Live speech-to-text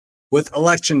With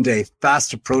election day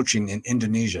fast approaching in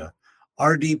Indonesia,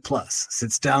 RD Plus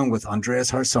sits down with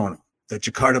Andreas Harsono, the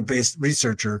Jakarta-based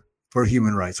researcher for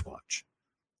Human Rights Watch.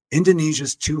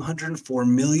 Indonesia's 204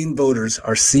 million voters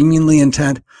are seemingly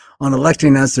intent on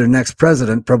electing as their next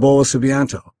president Prabowo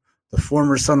Subianto, the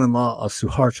former son-in-law of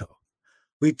Suharto.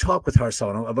 We talk with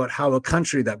Harsono about how a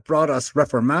country that brought us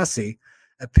reformasi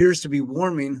appears to be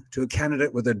warming to a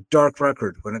candidate with a dark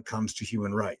record when it comes to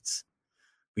human rights.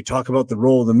 We talk about the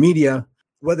role of the media,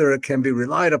 whether it can be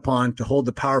relied upon to hold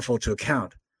the powerful to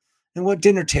account, and what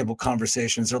dinner table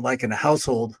conversations are like in a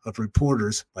household of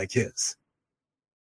reporters like his.